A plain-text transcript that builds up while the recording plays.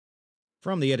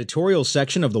From the editorial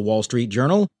section of the Wall Street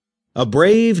Journal, A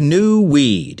Brave New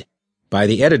Weed, by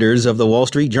the editors of the Wall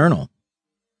Street Journal.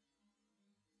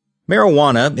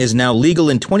 Marijuana is now legal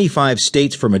in 25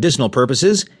 states for medicinal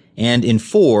purposes and in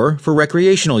 4 for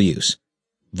recreational use.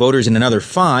 Voters in another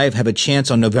 5 have a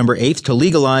chance on November 8th to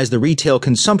legalize the retail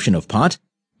consumption of pot,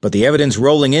 but the evidence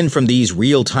rolling in from these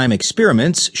real-time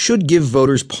experiments should give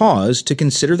voters pause to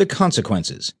consider the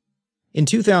consequences. In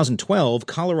 2012,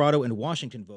 Colorado and Washington voters